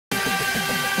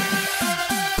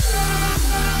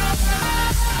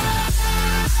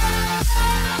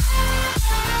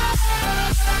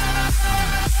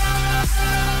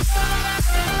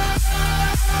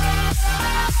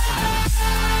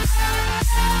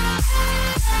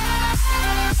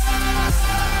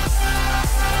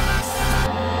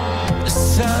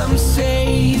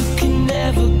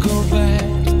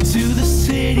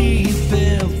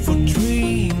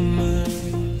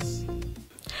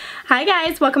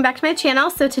guys, welcome back to my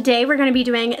channel. So today we're going to be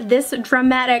doing this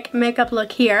dramatic makeup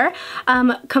look here,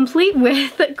 complete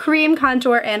with cream,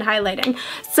 contour, and highlighting.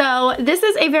 So this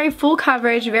is a very full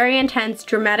coverage, very intense,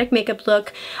 dramatic makeup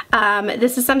look.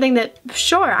 This is something that,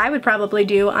 sure, I would probably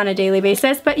do on a daily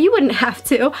basis, but you wouldn't have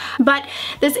to. But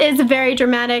this is very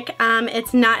dramatic.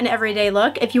 It's not an everyday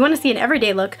look. If you want to see an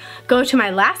everyday look, go to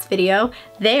my last video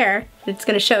there. It's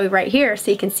going to show you right here so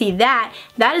you can see that.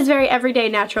 That is very everyday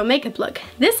natural makeup look.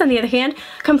 This, on the other hand,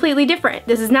 completely different.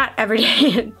 This is not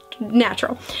everyday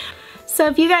natural. So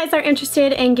if you guys are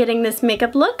interested in getting this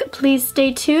makeup look, please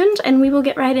stay tuned and we will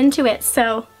get right into it.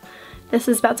 So this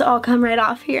is about to all come right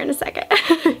off here in a second.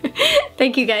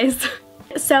 Thank you guys.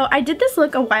 So I did this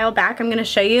look a while back. I'm going to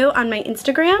show you on my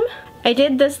Instagram. I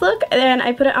did this look and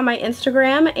I put it on my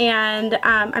Instagram, and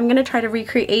I'm going to try to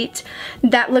recreate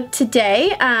that look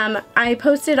today. I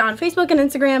posted on Facebook and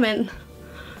Instagram and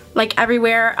like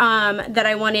everywhere that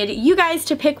I wanted you guys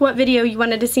to pick what video you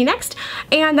wanted to see next,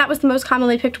 and that was the most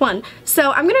commonly picked one.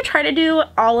 So I'm going to try to do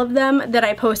all of them that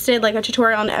I posted, like a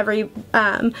tutorial on every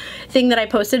thing that I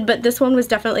posted, but this one was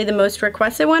definitely the most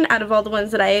requested one out of all the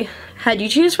ones that I had you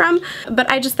choose from. But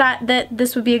I just thought that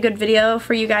this would be a good video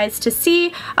for you guys to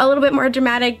see, a little bit more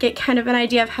dramatic, get kind of an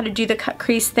idea of how to do the cut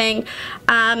crease thing,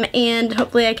 and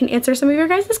hopefully I can answer some of your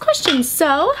guys' questions.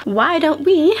 So why don't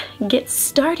we get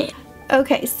started?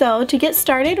 Okay, so to get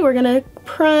started, we're gonna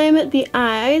prime the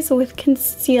eyes with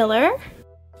concealer.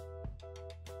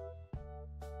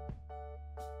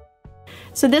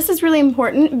 So this is really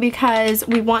important because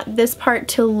we want this part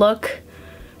to look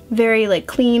very like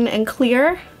clean and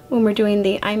clear when we're doing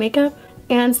the eye makeup.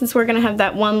 And since we're gonna have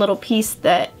that one little piece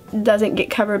that doesn't get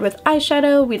covered with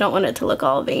eyeshadow, we don't want it to look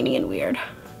all veiny and weird.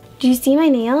 Do you see my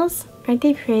nails? Aren't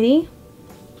they pretty?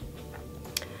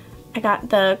 I got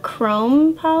the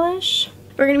chrome polish.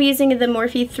 We're going to be using the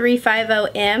Morphe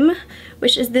 350M,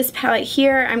 which is this palette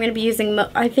here. I'm going to be using,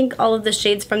 I think, all of the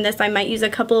shades from this. I might use a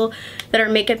couple that are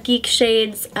Makeup Geek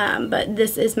shades, but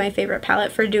this is my favorite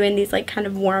palette for doing these like kind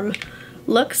of warm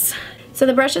looks. So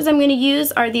the brushes I'm going to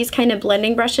use are these kind of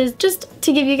blending brushes. Just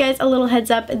to give you guys a little heads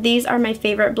up, these are my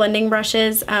favorite blending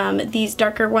brushes. These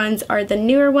darker ones are the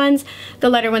newer ones, the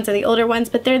lighter ones are the older ones,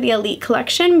 but they're the Elite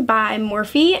Collection by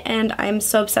Morphe, and I'm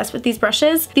so obsessed with these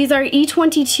brushes. These are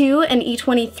E22 and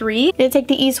E23. I'm going to take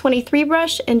the E23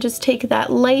 brush and just take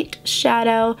that light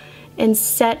shadow and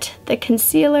set the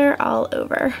concealer all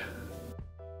over.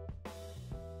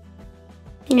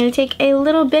 I'm going to take a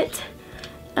little bit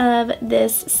of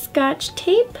this Scotch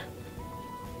tape.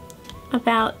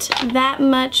 About that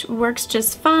much works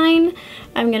just fine.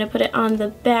 I'm going to put it on the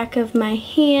back of my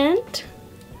hand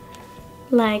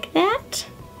like that.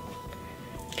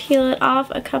 Peel it off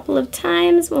a couple of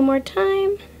times, one more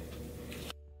time.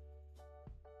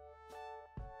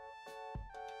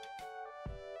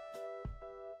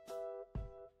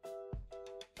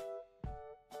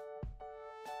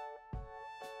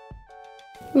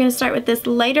 I'm going to start with this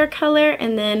lighter color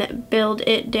and then build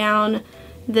it down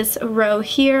this row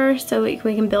here so we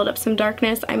can build up some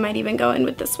darkness. I might even go in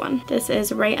with this one. This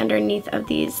is right underneath of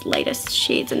these lightest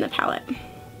shades in the palette.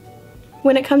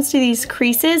 When it comes to these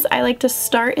creases, I like to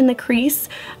start in the crease.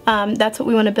 That's what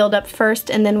we want to build up first,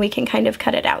 and then we can kind of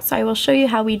cut it out. So I will show you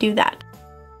how we do that.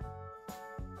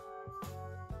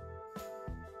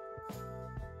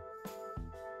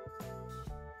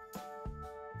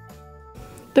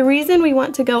 The reason we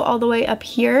want to go all the way up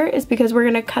here is because we're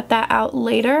going to cut that out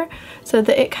later so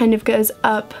that it kind of goes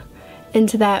up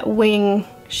into that wing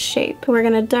shape. We're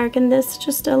going to darken this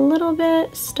just a little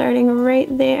bit, starting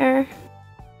right there.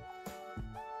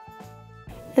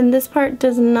 And this part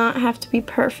does not have to be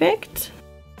perfect.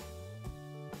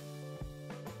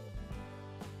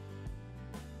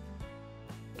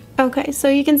 Okay, so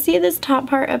you can see this top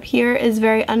part up here is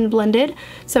very unblended.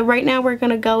 So right now we're going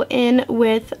to go in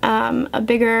with a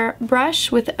bigger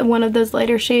brush with one of those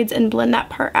lighter shades and blend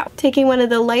that part out. Taking one of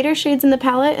the lighter shades in the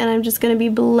palette, and I'm just going to be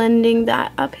blending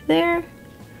that up there.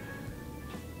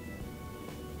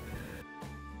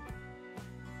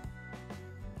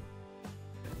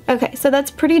 Okay, so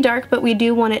that's pretty dark, but we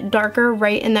do want it darker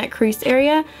right in that crease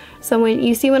area. So when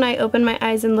you see when I open my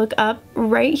eyes and look up,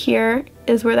 right here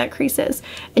is where that crease is.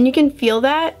 And you can feel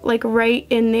that like right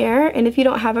in there, and if you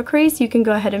don't have a crease, you can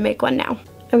go ahead and make one now.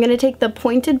 I'm going to take the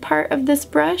pointed part of this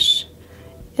brush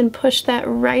and push that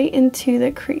right into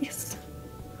the crease.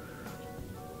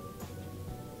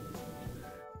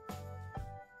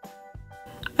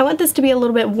 I want this to be a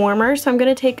little bit warmer, so I'm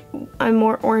going to take a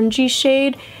more orangey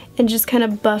shade and just kind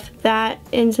of buff that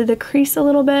into the crease a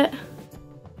little bit.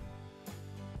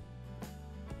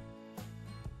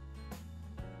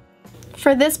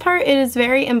 For this part, it is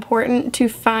very important to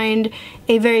find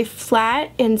a very flat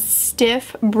and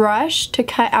stiff brush to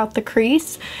cut out the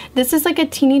crease. This is like a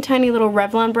teeny tiny little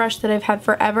Revlon brush that I've had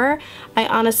forever. I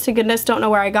honest to goodness don't know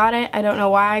where I got it. I don't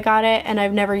know why I got it, and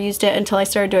I've never used it until I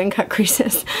started doing cut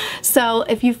creases. So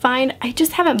if you find, I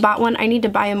just haven't bought one. I need to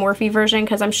buy a Morphe version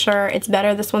because I'm sure it's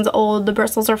better. This one's old, the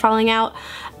bristles are falling out.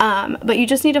 But you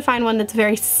just need to find one that's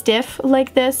very stiff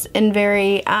like this and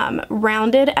very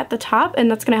rounded at the top,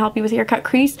 and that's going to help you with your cut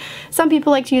crease. Some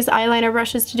people like to use eyeliner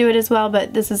brushes to do it as well,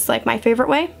 but this is like my favorite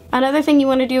way. Another thing you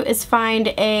want to do is find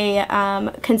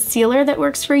a concealer that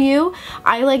works for you.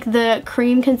 I like the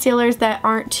cream concealers that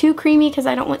aren't too creamy because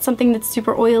I don't want something that's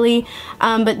super oily,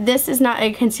 but this is not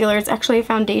a concealer, it's actually a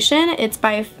foundation. It's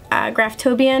by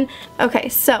Graftobian. Okay,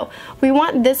 so we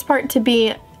want this part to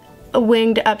be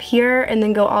winged up here and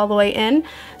then go all the way in.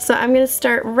 So I'm going to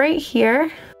start right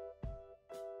here.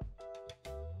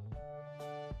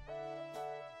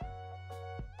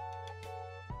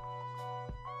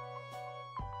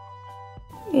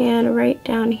 And right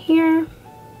down here.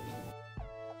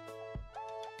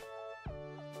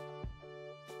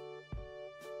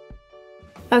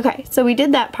 Okay, so we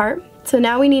did that part. So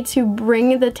now we need to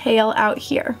bring the tail out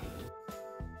here.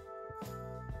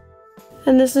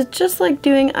 And this is just like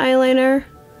doing eyeliner,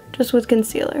 just with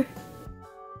concealer.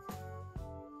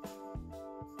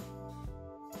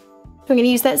 I'm going to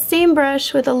use that same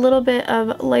brush with a little bit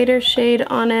of lighter shade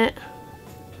on it,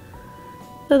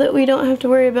 so that we don't have to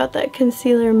worry about that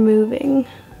concealer moving.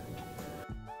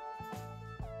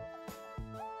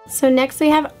 So next we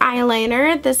have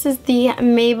eyeliner. This is the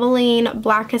Maybelline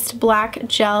Blackest Black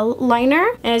Gel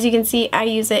Liner. As you can see, I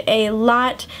use it a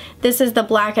lot. This is the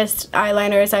blackest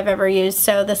eyeliners I've ever used,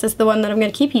 so this is the one that I'm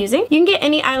going to keep using. You can get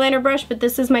any eyeliner brush, but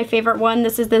this is my favorite one.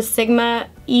 This is the Sigma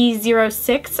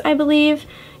E06, I believe.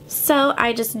 So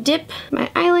I just dip my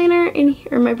eyeliner in here,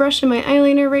 or my brush in my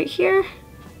eyeliner right here.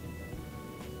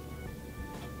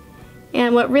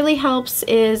 And what really helps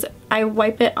is I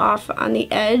wipe it off on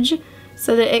the edge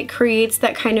so that it creates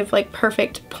that kind of like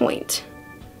perfect point.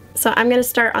 So I'm going to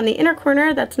start on the inner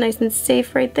corner. That's nice and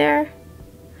safe right there.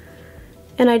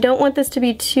 And I don't want this to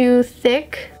be too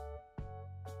thick.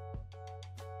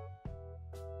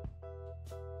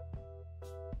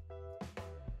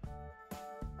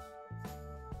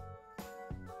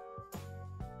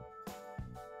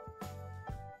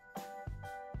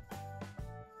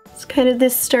 It's kind of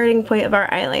this starting point of our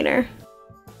eyeliner.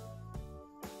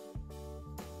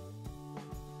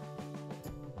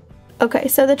 Okay,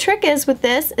 so the trick is with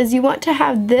this is you want to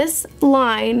have this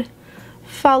line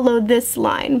follow this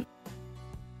line.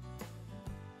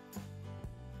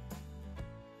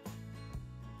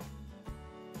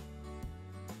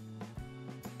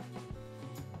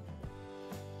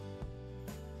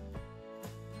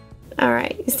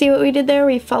 Alright, you see what we did there?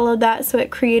 We followed that, so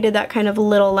it created that kind of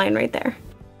little line right there.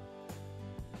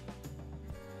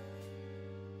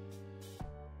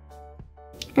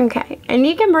 Okay, and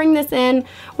you can bring this in.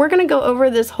 We're going to go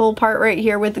over this whole part right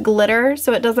here with glitter,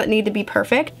 so it doesn't need to be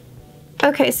perfect.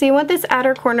 Okay, so you want this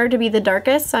outer corner to be the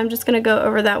darkest, so I'm just going to go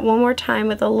over that one more time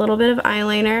with a little bit of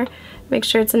eyeliner. Make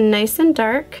sure it's nice and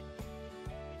dark.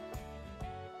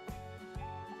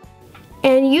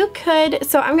 And you could,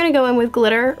 so I'm going to go in with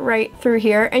glitter right through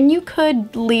here, and you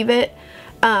could leave it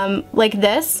like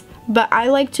this. But I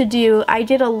like to do, I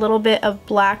did a little bit of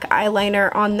black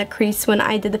eyeliner on the crease when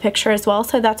I did the picture as well,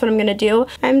 so that's what I'm going to do.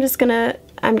 I'm just going to,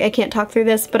 I can't talk through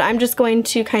this, but I'm just going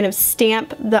to kind of stamp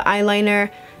the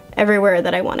eyeliner everywhere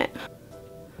that I want it.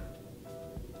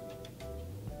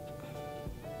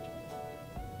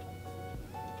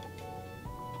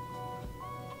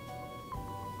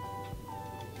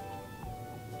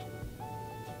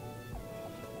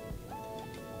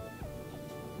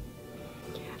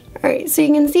 Alright, so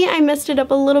you can see I messed it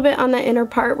up a little bit on that inner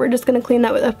part. We're just going to clean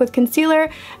that up with concealer,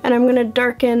 and I'm going to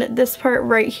darken this part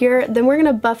right here. Then we're going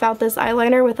to buff out this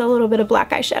eyeliner with a little bit of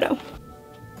black eyeshadow.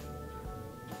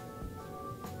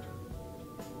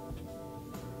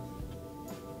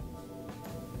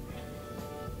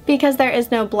 Because there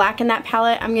is no black in that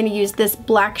palette, I'm going to use this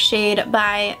black shade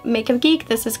by Makeup Geek.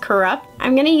 This is Corrupt.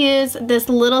 I'm going to use this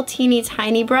little teeny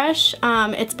tiny brush.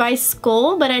 It's by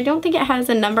Skull, but I don't think it has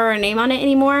a number or name on it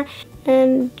anymore.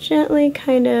 And gently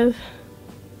kind of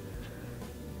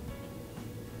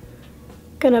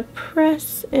gonna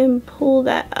press and pull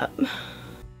that up.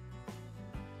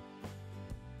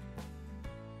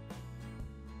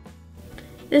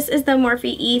 This is the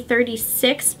Morphe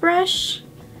E36 brush.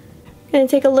 I'm going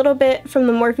to take a little bit from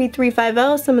the Morphe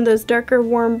 350, some of those darker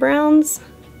warm browns,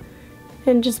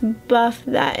 and just buff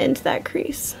that into that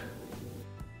crease.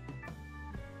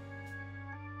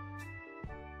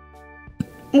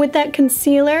 With that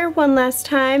concealer, one last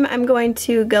time, I'm going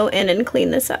to go in and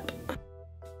clean this up.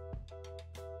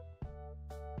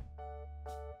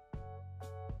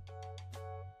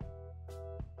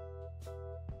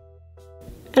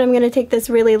 And I'm going to take this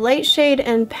really light shade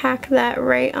and pack that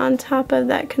right on top of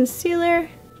that concealer.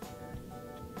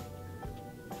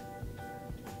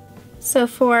 So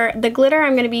for the glitter,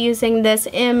 I'm going to be using this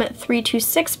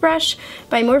M326 brush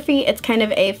by Morphe. It's kind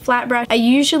of a flat brush. I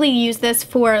usually use this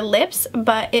for lips,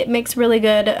 but it makes really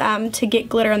good to get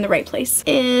glitter in the right place.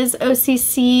 Is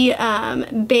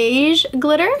OCC beige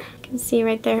glitter. You can see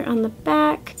right there on the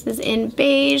back. This is in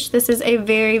beige. This is a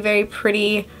very, very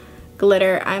pretty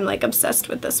glitter. I'm like obsessed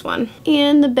with this one.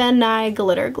 And the Ben Nye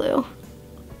glitter glue.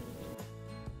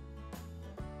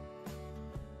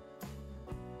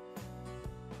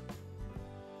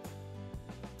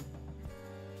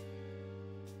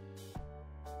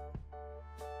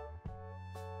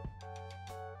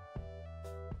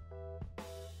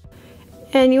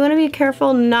 And you want to be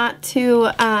careful not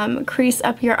to crease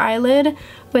up your eyelid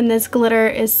when this glitter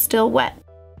is still wet.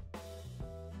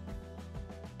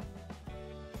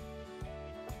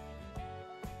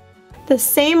 The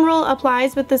same rule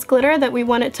applies with this glitter, that we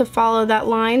want it to follow that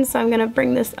line, so I'm going to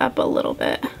bring this up a little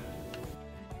bit.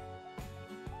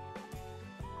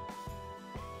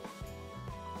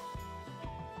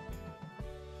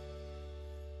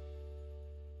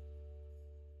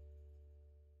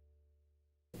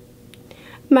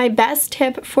 My best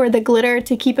tip for the glitter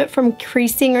to keep it from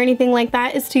creasing or anything like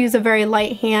that is to use a very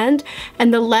light hand,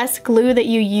 and the less glue that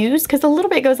you use, because a little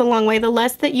bit goes a long way, the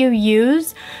less that you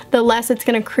use, the less it's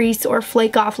going to crease or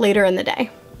flake off later in the day.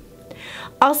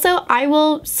 Also, I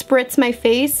will spritz my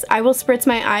face, I will spritz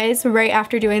my eyes right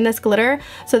after doing this glitter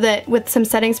so that with some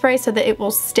setting spray so that it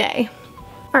will stay.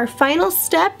 Our final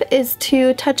step is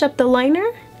to touch up the liner.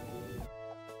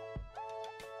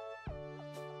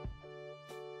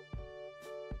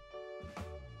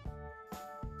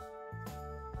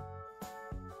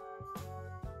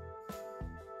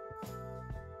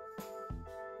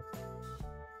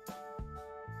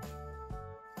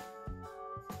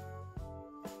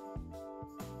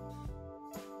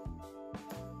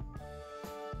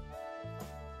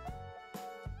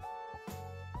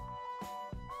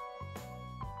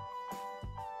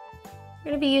 I'm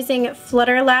going to be using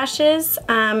Flutter Lashes.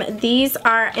 These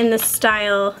are in the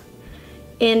style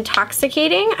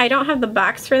Intoxicating. I don't have the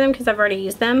box for them because I've already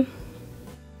used them.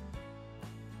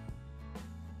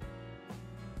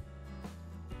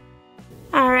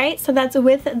 Alright, so that's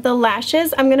with the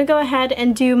lashes. I'm going to go ahead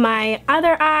and do my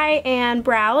other eye and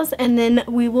brows, and then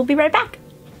we will be right back.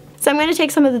 So I'm going to take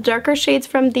some of the darker shades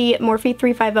from the Morphe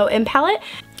 350 M palette.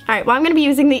 Alright, well I'm going to be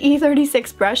using the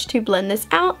E36 brush to blend this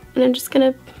out, and I'm just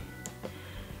going to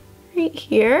right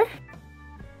here.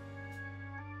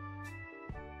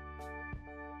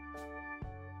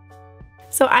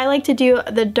 So I like to do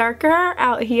the darker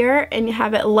out here and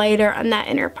have it lighter on that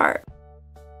inner part.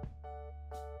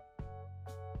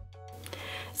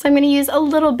 So I'm going to use a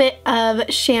little bit of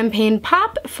Champagne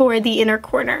Pop for the inner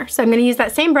corner. So I'm going to use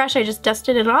that same brush, I just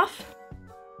dusted it off.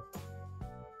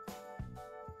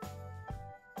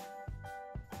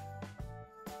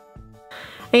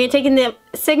 I'm taking the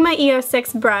Sigma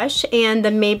EO6 brush and the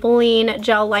Maybelline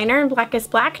gel liner in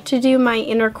Blackest Black to do my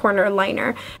inner corner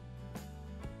liner.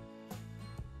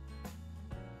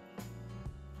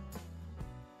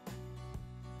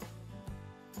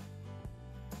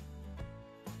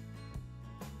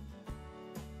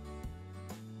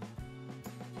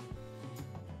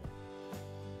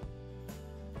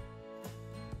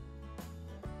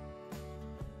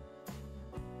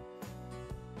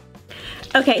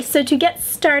 Okay, so to get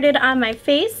started on my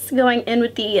face, going in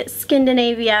with the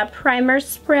Skindinavia Primer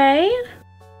Spray.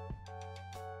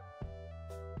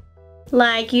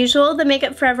 Like usual, the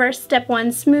Makeup Forever Step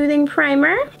 1 Smoothing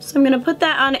Primer. So I'm going to put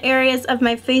that on areas of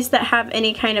my face that have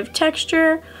any kind of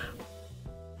texture.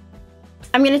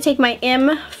 I'm going to take my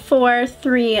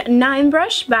M439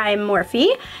 brush by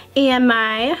Morphe and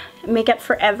my Makeup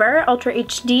Forever Ultra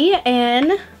HD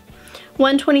and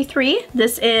 123.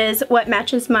 This is what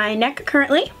matches my neck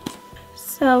currently.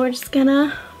 So we're just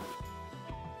gonna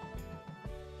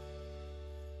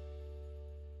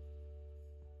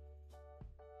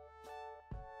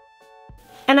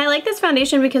and I like this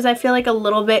foundation because I feel like a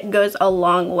little bit goes a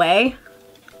long way.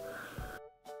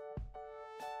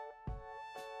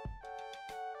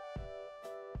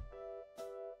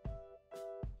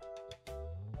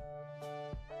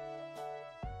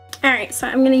 Alright, so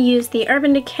I'm going to use the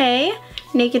Urban Decay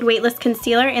Naked Weightless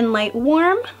Concealer in Light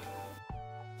Warm.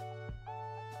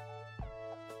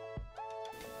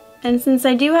 And since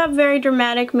I do have very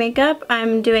dramatic makeup,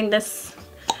 I'm doing this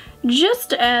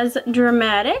just as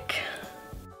dramatic.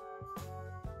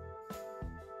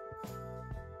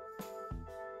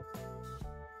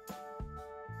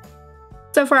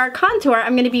 So for our contour,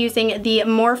 I'm going to be using the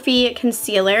Morphe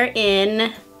concealer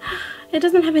in, it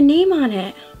doesn't have a name on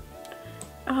it.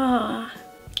 Oh,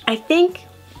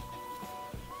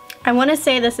 I want to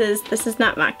say this is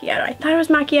not macchiato. I thought it was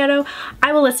macchiato.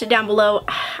 I will list it down below.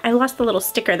 I lost the little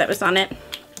sticker that was on it.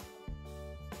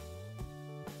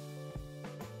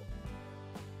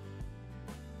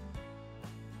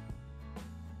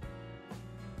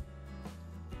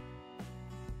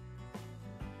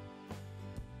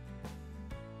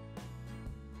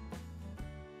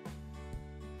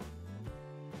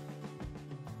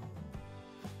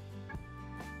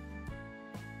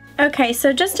 Okay,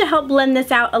 so just to help blend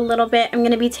this out a little bit, I'm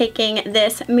going to be taking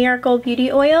this Miracle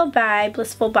Beauty Oil by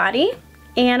Blissful Body,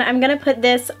 and I'm going to put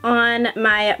this on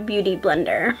my beauty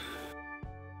blender.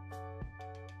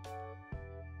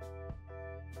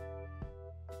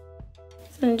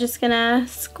 So I'm just going to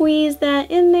squeeze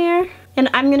that in there, and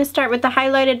I'm going to start with the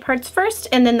highlighted parts first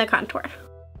and then the contour.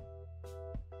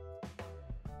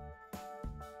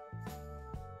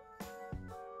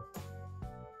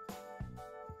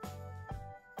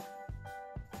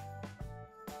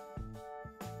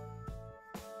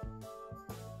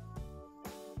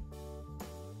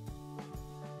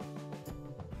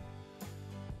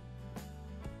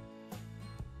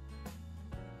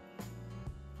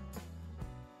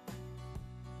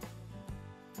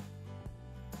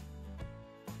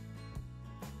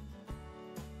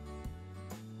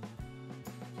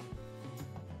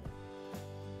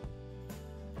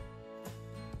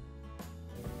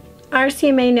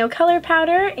 RCMA No Color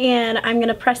Powder, and I'm going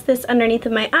to press this underneath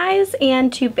of my eyes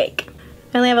and to bake.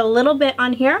 I only have a little bit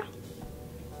on here,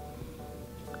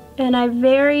 and I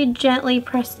very gently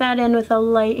press that in with a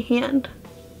light hand.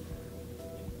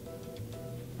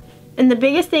 And the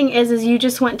biggest thing is you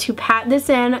just want to pat this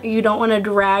in. You don't want to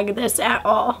drag this at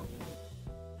all.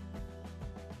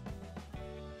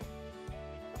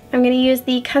 I'm going to use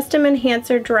the Custom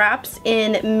Enhancer drops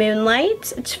in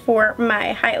Moonlight for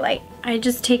my highlight. I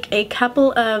just take a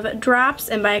couple of drops,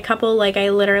 and by a couple, like, I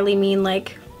literally mean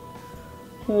like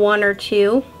 1 or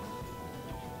 2.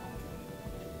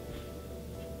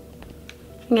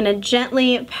 I'm going to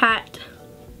gently pat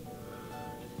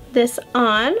this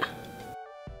on.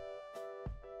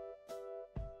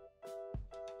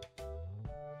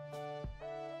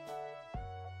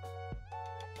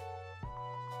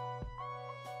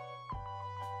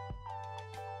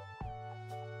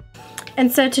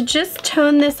 And so to just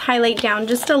tone this highlight down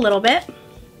just a little bit,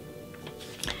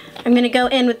 I'm going to go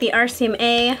in with the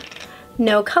RCMA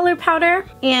No Color Powder,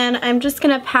 and I'm just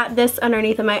going to pat this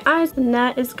underneath of my eyes, and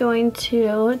that is going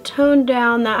to tone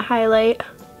down that highlight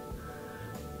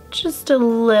just a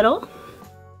little.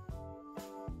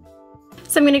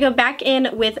 So I'm going to go back in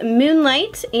with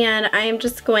Moonlight, and I am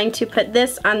just going to put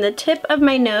this on the tip of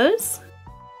my nose.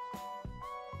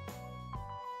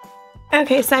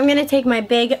 Okay, so I'm going to take my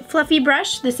big fluffy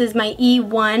brush. This is my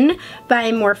E1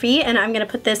 by Morphe, and I'm going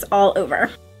to put this all over.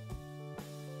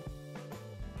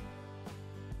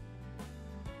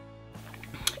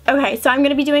 Okay, so I'm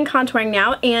going to be doing contouring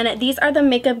now, and these are the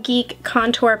Makeup Geek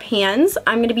contour pans.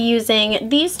 I'm going to be using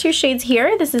these 2 shades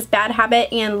here. This is Bad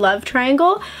Habit and Love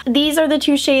Triangle. These are the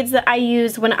 2 shades that I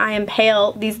use when I am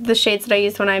pale. These are the shades that I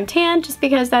use when I'm tan, just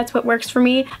because that's what works for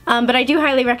me. But I do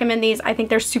highly recommend these. I think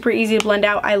they're super easy to blend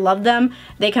out. I love them.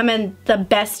 They come in the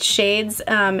best shades,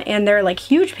 and they're like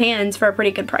huge pans for a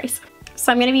pretty good price.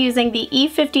 So I'm going to be using the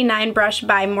E59 brush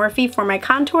by Morphe for my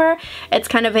contour. It's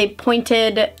kind of a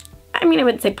pointed, I mean, I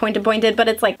wouldn't say pointed, but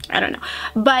it's like, I don't know.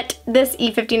 But this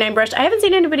E59 brush, I haven't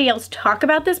seen anybody else talk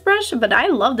about this brush, but I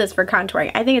love this for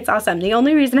contouring. I think it's awesome. The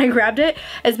only reason I grabbed it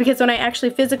is because when I actually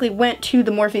physically went to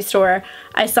the Morphe store,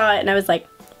 I saw it and I was like,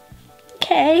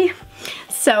 okay.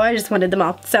 So I just wanted them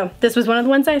all. So this was one of the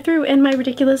ones I threw in my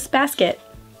ridiculous basket.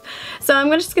 So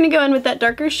I'm just going to go in with that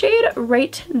darker shade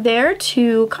right there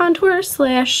to contour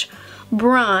 /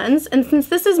 bronze. And since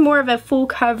this is more of a full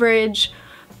coverage,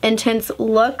 intense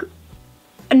look,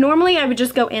 normally I would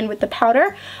just go in with the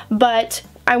powder, but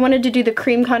I wanted to do the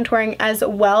cream contouring as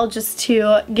well just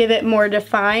to give it more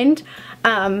defined.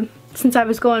 Since I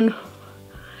was going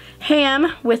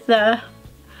ham with the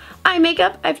eye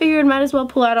makeup, I figured might as well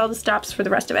pull out all the stops for the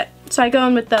rest of it. So I go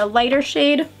in with the lighter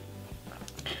shade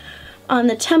on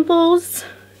the temples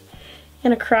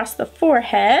and across the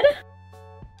forehead.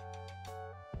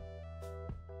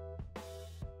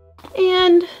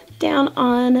 And down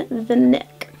on the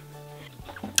neck.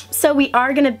 So we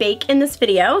are going to bake in this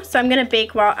video, so I'm going to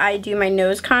bake while I do my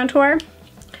nose contour.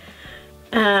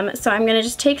 So I'm gonna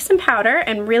just take some powder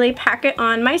and really pack it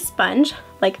on my sponge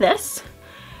like this,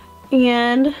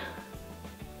 and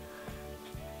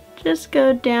just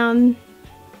go down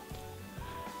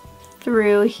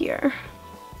through here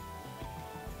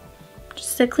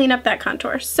just to clean up that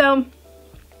contour. So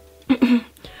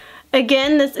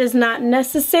again, this is not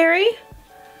necessary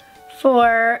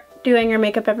for doing your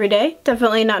makeup every day.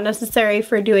 Definitely not necessary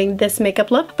for doing this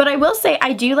makeup look. But I will say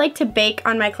I do like to bake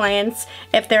on my clients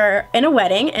if they're in a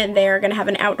wedding and they're gonna have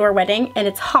an outdoor wedding and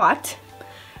it's hot.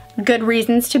 Good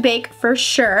reasons to bake for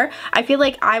sure. I feel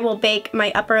like I will bake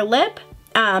my upper lip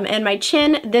and my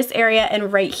chin, this area,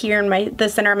 and right here in the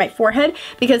center of my forehead,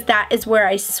 because that is where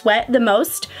I sweat the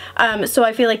most. So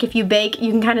I feel like if you bake,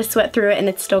 you can kind of sweat through it and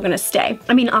it's still gonna stay.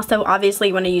 I mean, also obviously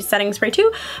you want to use setting spray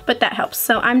too, but that helps.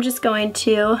 So I'm just going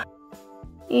to,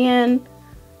 and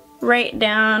right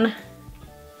down.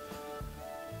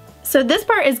 So this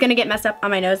part is gonna get messed up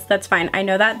on my nose. That's fine, I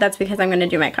know that. That's because I'm gonna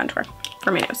do my contour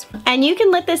for my nose. And you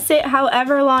can let this sit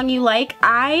however long you like.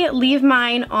 I leave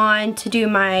mine on to do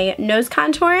my nose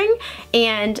contouring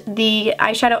and the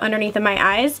eyeshadow underneath of my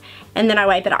eyes, and then I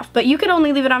wipe it off. But you could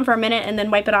only leave it on for a minute and then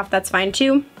wipe it off, that's fine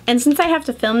too. And since I have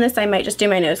to film this, I might just do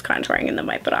my nose contouring and then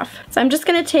wipe it off. So I'm just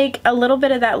gonna take a little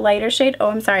bit of that lighter shade.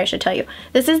 Oh, I'm sorry, I should tell you.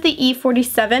 This is the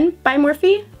E47 by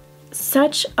Morphe.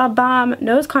 Such a bomb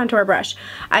nose contour brush.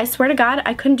 I swear to God,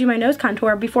 I couldn't do my nose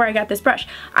contour before I got this brush.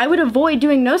 I would avoid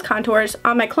doing nose contours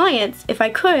on my clients if I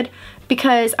could,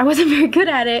 because I wasn't very good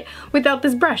at it without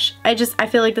this brush. I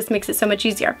feel like this makes it so much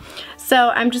easier. So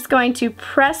I'm just going to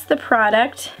press the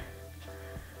product,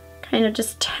 kind of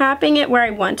just tapping it where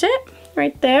I want it,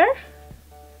 right there.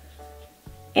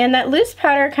 And that loose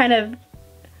powder kind of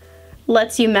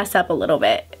lets you mess up a little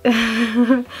bit.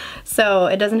 So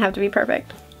it doesn't have to be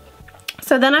perfect.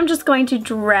 So then I'm just going to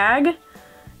drag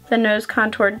the nose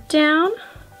contour down,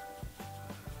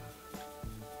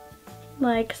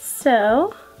 like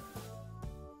so.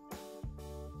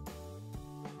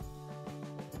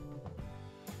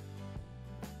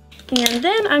 And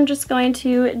then I'm just going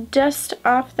to dust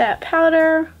off that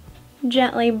powder,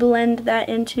 gently blend that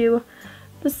into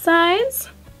the sides,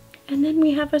 and then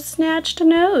we have a snatched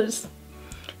nose.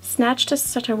 Snatched is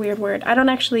such a weird word. I don't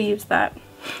actually use that.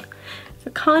 A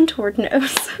contoured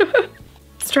nose. I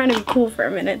was trying to be cool for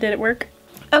a minute. Did it work?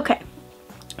 Okay.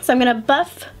 So I'm gonna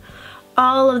buff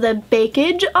all of the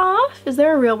bakage off. Is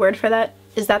there a real word for that?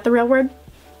 Is that the real word?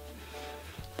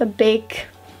 The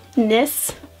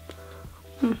bakeness?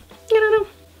 I don't know.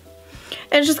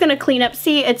 And it's just gonna clean up.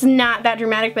 See, it's not that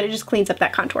dramatic, but it just cleans up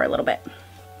that contour a little bit.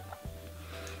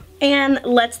 And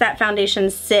lets that foundation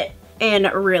sit in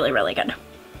really, really good.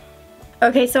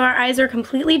 Okay, so our eyes are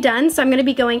completely done, so I'm gonna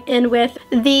be going in with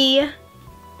the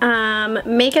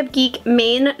Makeup Geek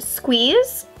Main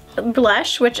Squeeze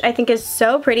blush, which I think is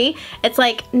so pretty. It's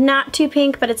like not too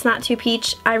pink, but it's not too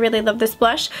peach. I really love this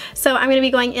blush. So I'm gonna be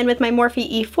going in with my Morphe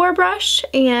E4 brush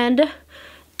and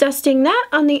dusting that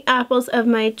on the apples of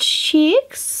my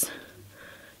cheeks.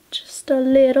 Just a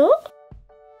little.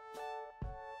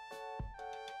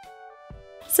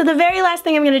 So the very last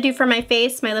thing I'm gonna do for my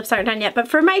face, my lips aren't done yet, but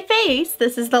for my face,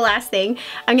 this is the last thing,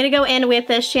 I'm gonna go in with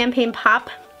the Champagne Pop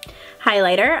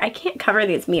highlighter. I can't cover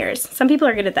these mirrors. Some people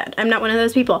are good at that. I'm not one of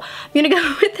those people. I'm gonna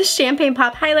go with the Champagne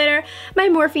Pop highlighter, my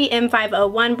Morphe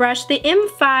M501 brush. The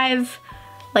M5,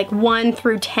 like 1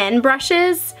 through 10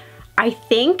 brushes, I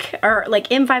think, are like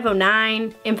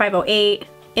M509, M508,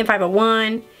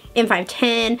 M501,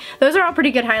 M510. Those are all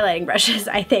pretty good highlighting brushes,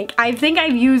 I think. I've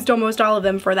used almost all of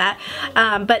them for that.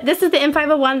 But this is the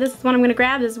M501. This is one I'm gonna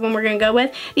grab. This is one we're gonna go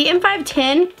with. The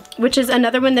M510, which is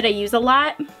another one that I use a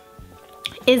lot,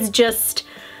 is just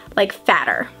like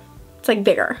fatter. It's like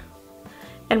bigger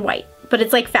and white, but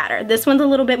it's like fatter. This one's a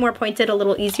little bit more pointed, a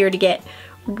little easier to get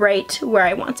right where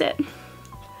I want it.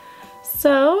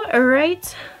 So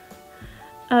right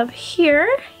up here,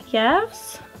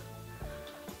 yes.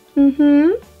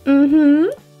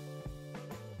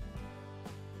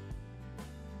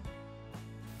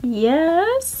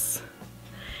 Yes.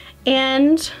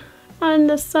 And on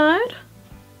the side.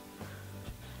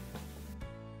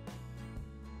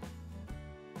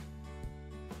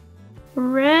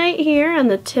 Right here on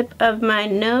the tip of my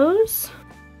nose.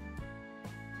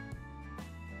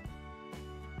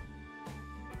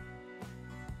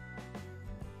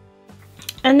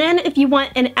 And then if you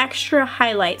want an extra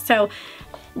highlight, so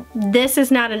this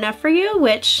is not enough for you,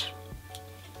 which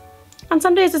on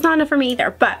some days it's not enough for me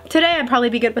either, but today I'd probably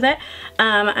be good with it.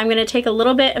 I'm gonna take a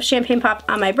little bit of Champagne Pop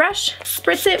on my brush,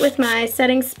 spritz it with my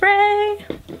setting spray,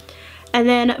 and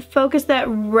then focus that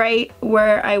right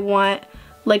where I want,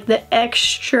 like the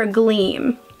extra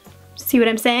gleam. See what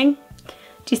I'm saying?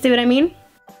 Do you see what I mean?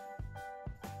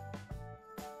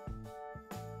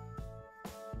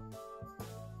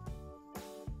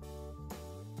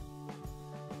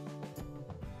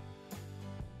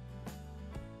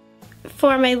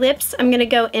 For my lips, I'm gonna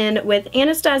go in with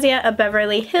Anastasia of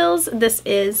Beverly Hills. This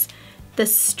is the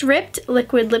Stripped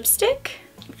Liquid Lipstick.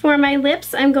 For my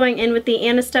lips, I'm going in with the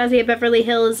Anastasia Beverly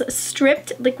Hills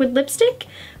Stripped Liquid Lipstick,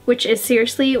 which is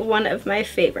seriously one of my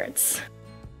favorites.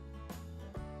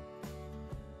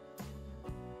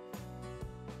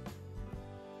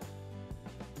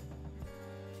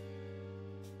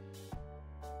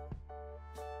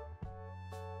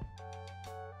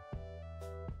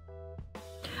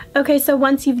 Okay, so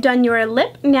once you've done your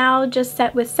lip, now just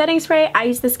set with setting spray. I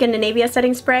use the Scandinavia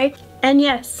setting spray, and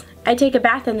yes, I take a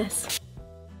bath in this.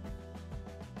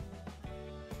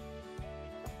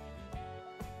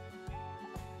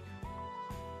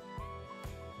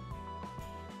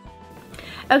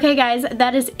 Okay guys,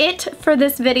 that is it for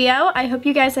this video. I hope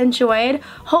you guys enjoyed.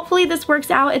 Hopefully this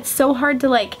works out. It's so hard to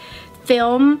like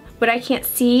film what I can't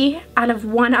see out of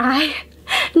one eye.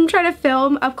 I'm trying to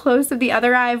film up close of the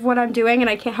other eye of what I'm doing, and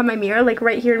I can't have my mirror like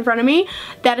right here in front of me.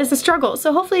 That is a struggle.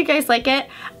 So hopefully you guys like it.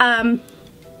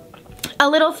 A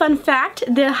little fun fact,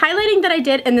 the highlighting that I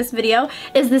did in this video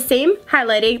is the same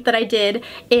highlighting that I did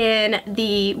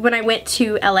when I went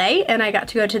to LA and I got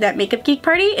to go to that Makeup Geek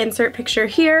party. Insert picture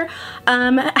here.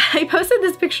 I posted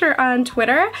this picture on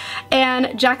Twitter, and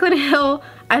Jaclyn Hill,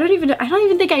 I don't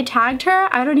even think I tagged her.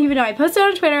 I don't even know. I posted it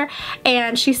on Twitter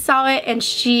and she saw it and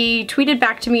she tweeted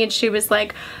back to me and she was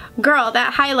like, girl,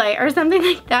 that highlight, or something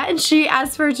like that, and she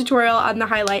asked for a tutorial on the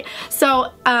highlight.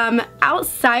 So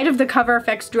outside of the Cover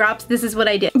FX drops, this is what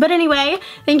I did. But anyway,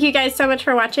 thank you guys so much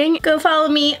for watching. Go follow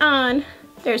me on,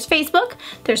 there's Facebook,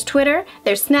 there's Twitter,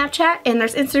 there's Snapchat, and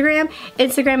there's Instagram.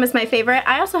 Instagram is my favorite.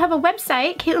 I also have a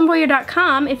website,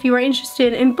 CaitlinBoyer.com, if you are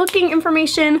interested in booking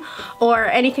information or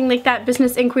anything like that.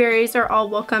 Business inquiries are all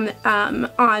welcome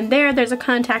on there. There's a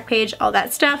contact page, all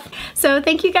that stuff. So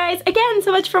thank you guys again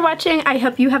so much for watching. I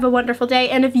hope you have a wonderful day,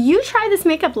 and if you try this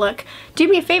makeup look, do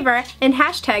me a favor and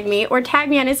hashtag me or tag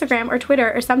me on Instagram or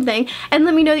Twitter or something and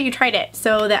let me know that you tried it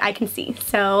so that I can see.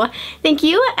 So thank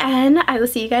you, and I will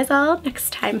see you guys all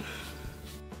next time.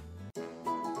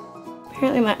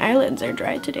 Apparently my eyelids are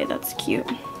dry today. That's cute.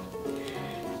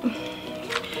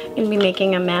 I'm gonna be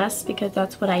making a mess because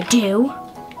that's what I do.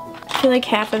 I feel like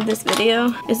half of this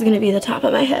video is gonna be the top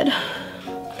of my head,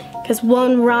 because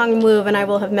one wrong move and I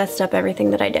will have messed up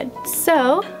everything that I did.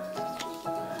 So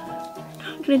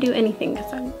I'm not gonna do anything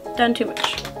because I've done too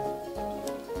much.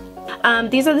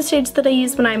 These are the shades that I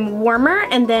use when I'm warmer,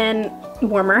 and then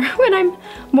when I'm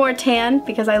more tan,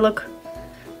 because I look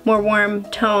more warm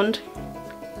toned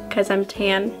because I'm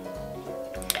tan.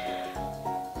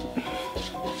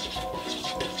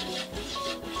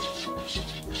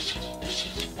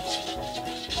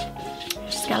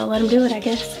 Just gotta let him do it, I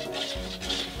guess.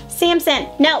 Samson,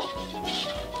 no!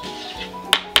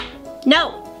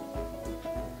 No!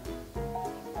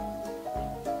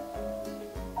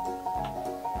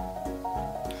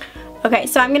 Okay,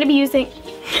 so I'm gonna be using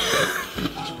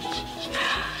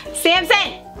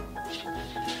Samson!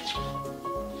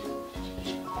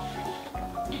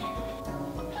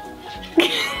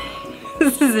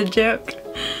 This is a joke.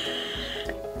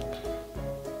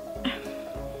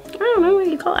 I don't know what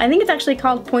you call it. I think it's actually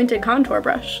called pointed contour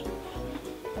brush.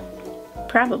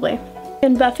 Probably.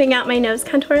 Been buffing out my nose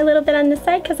contour a little bit on this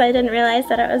side because I didn't realize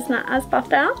that it was not as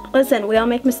buffed out. Listen, we all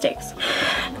make mistakes.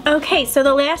 Okay, so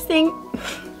the last thing.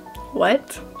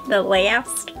 What? The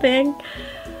last thing?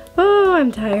 Oh,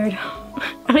 I'm tired.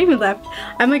 I don't even laugh.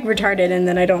 I'm like retarded and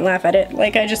then I don't laugh at it.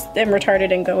 Like I just am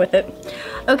retarded and go with it.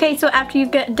 Okay, so after you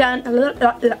get done,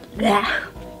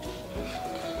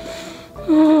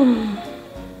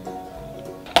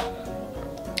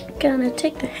 gonna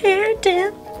take the hair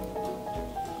down.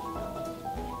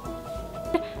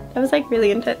 That was like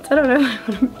really intense. I don't know.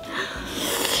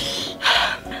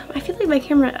 I feel like my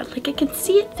camera, like I can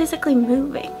see it physically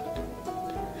moving.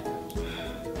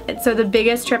 So the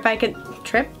biggest trip I could,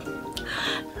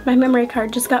 my memory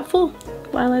card just got full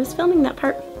while I was filming that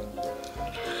part.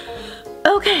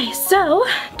 Okay, so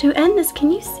to end this,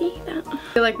 can you see that? I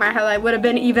feel like my highlight would have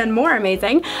been even more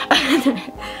amazing.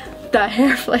 The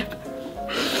hair flip.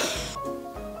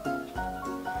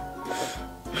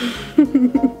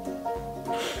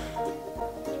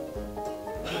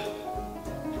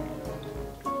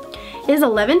 It is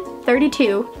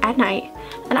 11:32 at night,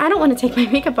 and I don't want to take my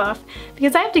makeup off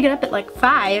because I have to get up at like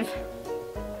 5.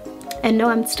 And no,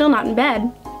 I'm still not in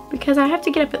bed because I have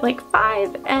to get up at like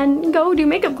 5 and go do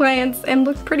makeup clients and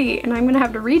look pretty, and I'm gonna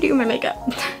have to redo my makeup.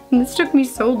 And this took me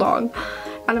so long.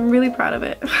 and I'm really proud of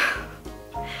it.